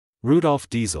Rudolf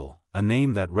Diesel, a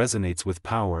name that resonates with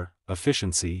power,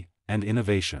 efficiency, and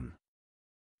innovation.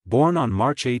 Born on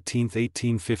March 18,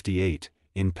 1858,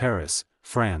 in Paris,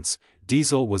 France,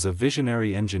 Diesel was a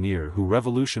visionary engineer who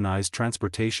revolutionized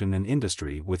transportation and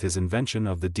industry with his invention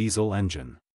of the diesel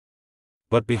engine.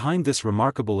 But behind this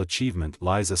remarkable achievement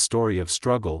lies a story of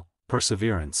struggle,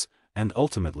 perseverance, and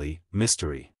ultimately,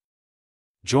 mystery.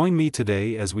 Join me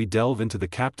today as we delve into the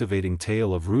captivating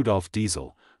tale of Rudolf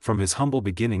Diesel, from his humble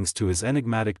beginnings to his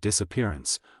enigmatic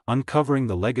disappearance, uncovering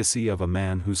the legacy of a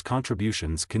man whose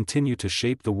contributions continue to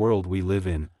shape the world we live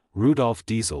in. Rudolf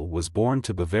Diesel was born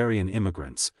to Bavarian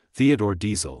immigrants, Theodor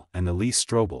Diesel and Elise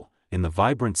Strobel, in the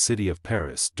vibrant city of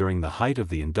Paris during the height of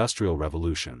the Industrial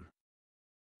Revolution.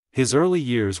 His early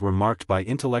years were marked by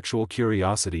intellectual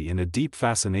curiosity and a deep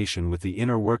fascination with the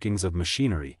inner workings of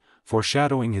machinery,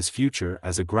 foreshadowing his future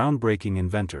as a groundbreaking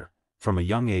inventor. From a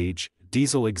young age,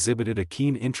 Diesel exhibited a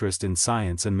keen interest in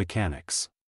science and mechanics.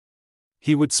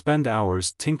 He would spend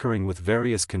hours tinkering with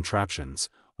various contraptions,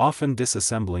 often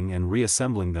disassembling and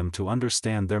reassembling them to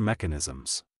understand their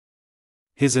mechanisms.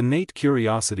 His innate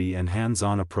curiosity and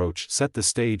hands-on approach set the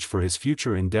stage for his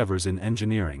future endeavors in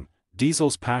engineering.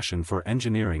 Diesel's passion for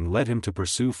engineering led him to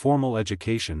pursue formal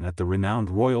education at the renowned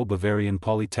Royal Bavarian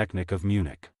Polytechnic of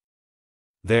Munich.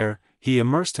 There, he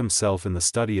immersed himself in the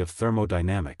study of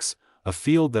thermodynamics, a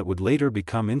field that would later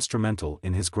become instrumental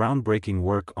in his groundbreaking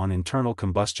work on internal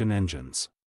combustion engines.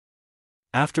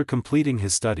 After completing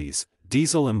his studies,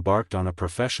 Diesel embarked on a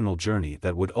professional journey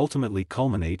that would ultimately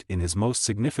culminate in his most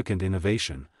significant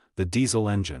innovation, the diesel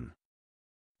engine.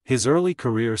 His early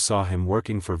career saw him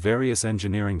working for various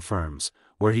engineering firms,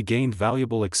 where he gained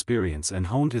valuable experience and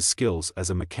honed his skills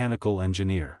as a mechanical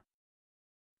engineer.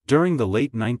 During the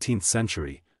late 19th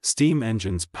century, steam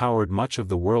engines powered much of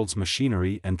the world's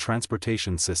machinery and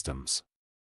transportation systems.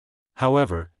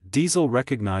 However, Diesel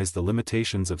recognized the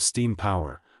limitations of steam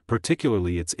power,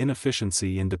 particularly its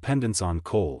inefficiency and dependence on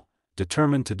coal.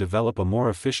 Determined to develop a more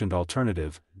efficient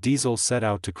alternative, Diesel set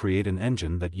out to create an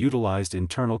engine that utilized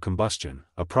internal combustion,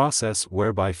 a process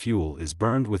whereby fuel is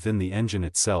burned within the engine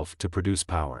itself to produce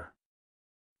power.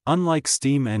 Unlike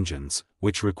steam engines,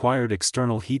 which required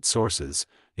external heat sources,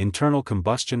 internal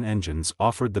combustion engines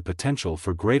offered the potential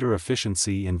for greater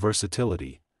efficiency and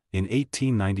versatility. In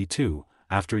 1892,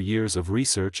 after years of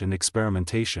research and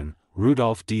experimentation,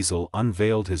 Rudolf Diesel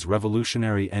unveiled his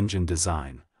revolutionary engine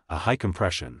design, a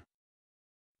high-compression,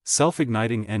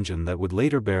 self-igniting engine that would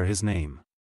later bear his name.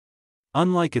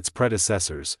 Unlike its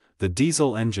predecessors, the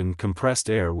diesel engine compressed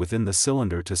air within the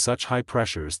cylinder to such high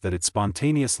pressures that it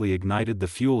spontaneously ignited the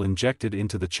fuel injected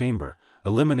into the chamber,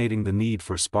 eliminating the need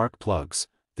for spark plugs.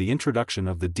 The introduction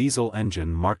of the diesel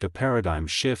engine marked a paradigm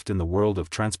shift in the world of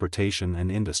transportation and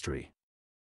industry.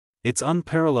 Its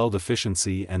unparalleled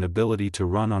efficiency and ability to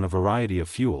run on a variety of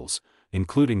fuels,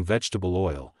 including vegetable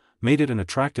oil, made it an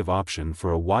attractive option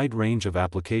for a wide range of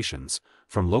applications,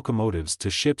 from locomotives to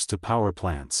ships to power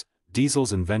plants.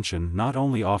 Diesel's invention not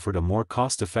only offered a more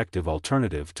cost-effective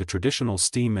alternative to traditional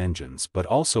steam engines but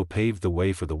also paved the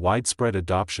way for the widespread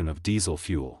adoption of diesel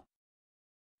fuel,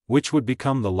 which would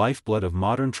become the lifeblood of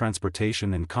modern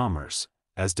transportation and commerce.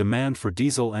 As demand for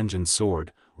diesel engines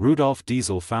soared, Rudolf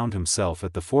Diesel found himself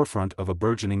at the forefront of a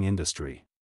burgeoning industry.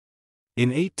 In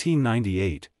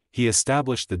 1898, he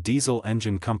established the Diesel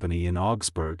Engine Company in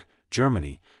Augsburg,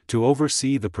 Germany, to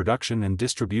oversee the production and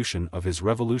distribution of his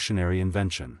revolutionary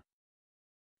invention.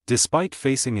 Despite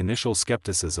facing initial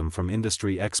skepticism from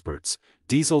industry experts,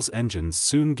 Diesel's engines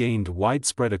soon gained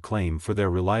widespread acclaim for their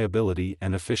reliability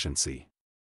and efficiency.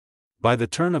 By the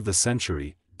turn of the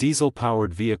century,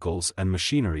 diesel-powered vehicles and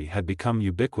machinery had become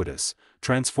ubiquitous,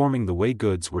 transforming the way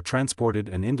goods were transported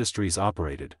and industries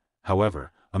operated.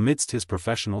 However, amidst his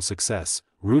professional success,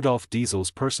 Rudolf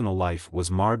Diesel's personal life was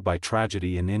marred by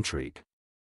tragedy and intrigue.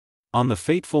 On the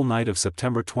fateful night of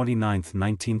September 29,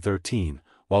 1913,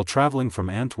 while traveling from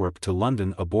Antwerp to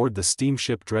London aboard the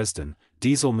steamship Dresden,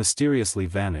 Diesel mysteriously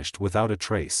vanished without a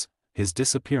trace. His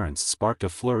disappearance sparked a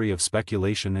flurry of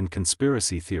speculation and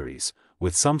conspiracy theories,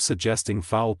 with some suggesting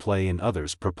foul play and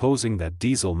others proposing that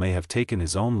Diesel may have taken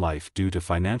his own life due to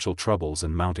financial troubles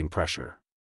and mounting pressure.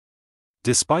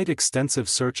 Despite extensive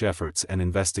search efforts and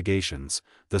investigations,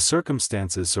 the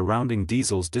circumstances surrounding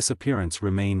Diesel's disappearance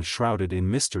remain shrouded in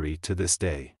mystery to this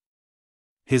day.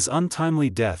 His untimely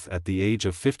death at the age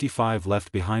of 55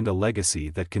 left behind a legacy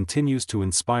that continues to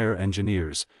inspire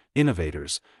engineers,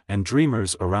 innovators, and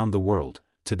dreamers around the world.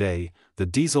 Today, the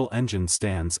diesel engine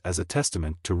stands as a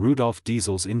testament to Rudolf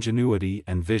Diesel's ingenuity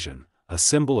and vision, a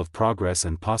symbol of progress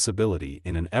and possibility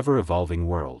in an ever-evolving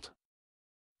world.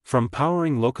 From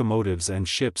powering locomotives and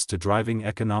ships to driving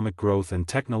economic growth and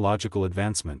technological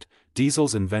advancement,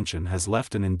 Diesel's invention has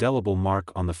left an indelible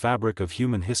mark on the fabric of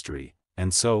human history,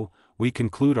 and so, we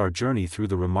conclude our journey through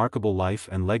the remarkable life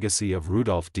and legacy of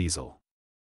Rudolf Diesel.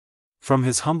 From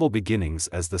his humble beginnings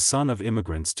as the son of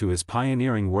immigrants to his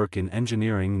pioneering work in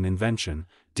engineering and invention,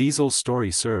 Diesel's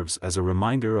story serves as a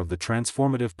reminder of the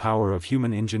transformative power of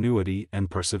human ingenuity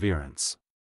and perseverance.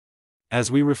 As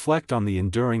we reflect on the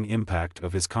enduring impact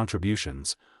of his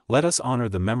contributions, let us honor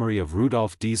the memory of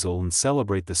Rudolf Diesel and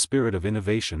celebrate the spirit of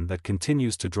innovation that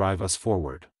continues to drive us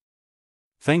forward.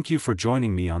 Thank you for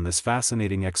joining me on this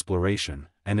fascinating exploration,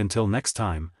 and until next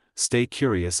time, stay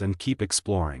curious and keep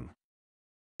exploring.